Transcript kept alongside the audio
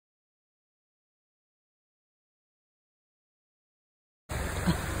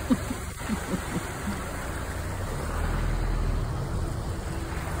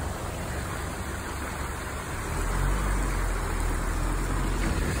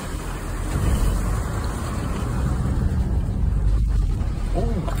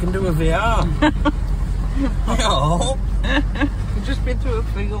can do a VR. Hello. We've just been through a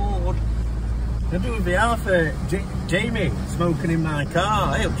fjord. I do a VR for Jamie, smoking in my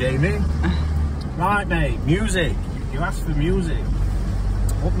car. Hey up, Jamie. Right, mate, music. You asked for music.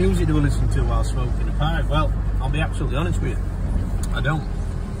 What music do I listen to while smoking a pipe? Well, I'll be absolutely honest with you. I don't.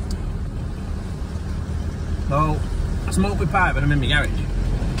 So, I smoke with pipe when I'm in my garage.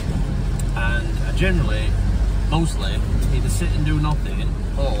 And I generally, mostly, either sit and do nothing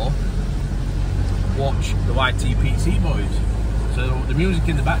or watch the YTPC boys. So the music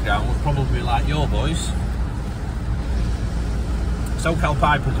in the background would probably be like your voice, SoCal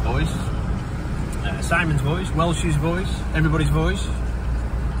Piper's voice, Simon's voice, Welsh's voice, everybody's voice.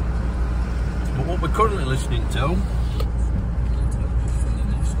 But what we're currently listening to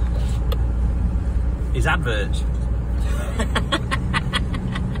is adverts.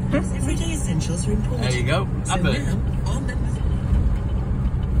 Everyday essentials are important. There you go, So adverts. now, our members...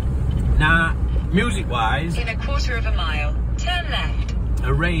 Now, music-wise, In a quarter of a mile, turn left.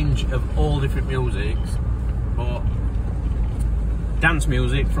 a range of all different musics, but dance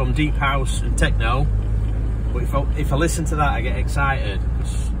music from deep house and techno. But if I listen to that, I get excited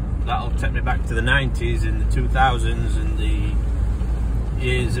because that'll take me back to the 90s and the 2000s and the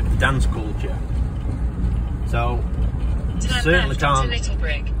years of the dance culture. So Turn certainly left onto can't Little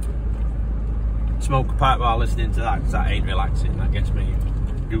Brick. smoke a pipe while listening to that because that ain't relaxing. That gets me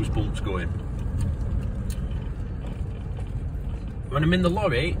goosebumps going. When I'm in the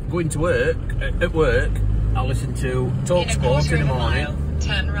lorry going to work, at work, I'll listen to Talk In a Sport quarter in of the a morning. mile,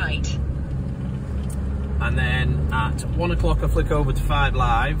 turn right. And then at 1 o'clock I flick over to 5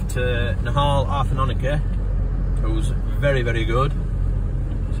 Live to Nahal Arthanonica, who's very, very good.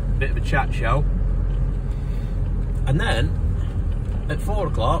 It's a bit of a chat show. And then at 4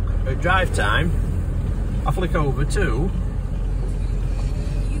 o'clock at drive time, I flick over to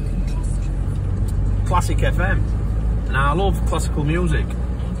Classic FM. And I love classical music,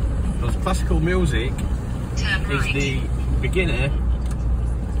 because classical music Turn is right. the beginner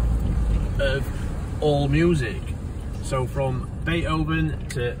of all music. So from Beethoven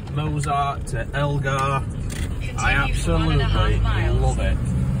to Mozart to Elgar, I Continue for absolutely 1.5 miles. love it.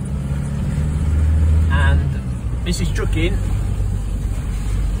 And Mrs. Truckin,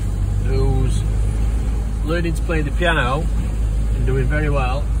 who's learning to play the piano and doing very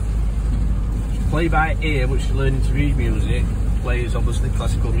well, play by ear, which is learning to read music, plays obviously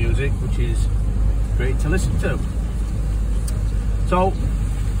classical music, which is great to listen to. So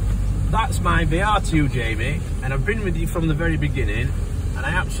that's my VR to you, Jamie, and I've been with you from the very beginning, and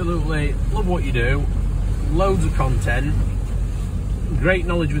I absolutely love what you do. Loads of content, great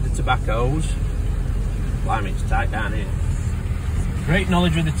knowledge with the tobaccos. Blimey, it's tight down here. Great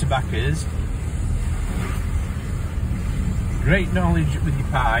knowledge with the tobaccos, great knowledge with your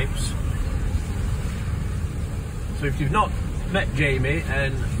pipes. So if you've not met Jamie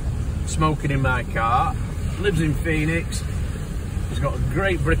and smoking in my car, lives in Phoenix, he's got a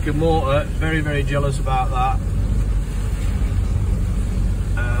great brick and mortar, very, very jealous about that.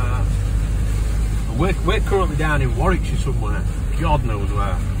 We're currently down in Warwickshire somewhere, God knows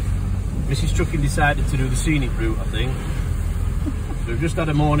where. Mrs. Truckin decided to do the scenic route, I think. So we've just had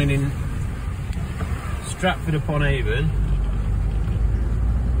a morning in Stratford upon Avon.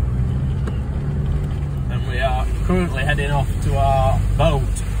 And we are currently heading off to our boat.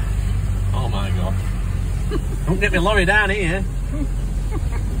 Oh my God. Don't get me lorry down here.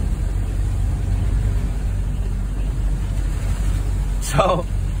 So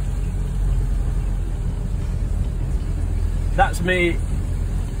that's me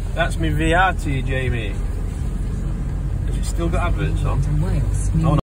VR to you, Jamie. Has it still got adverts on? Wales. Oh, no.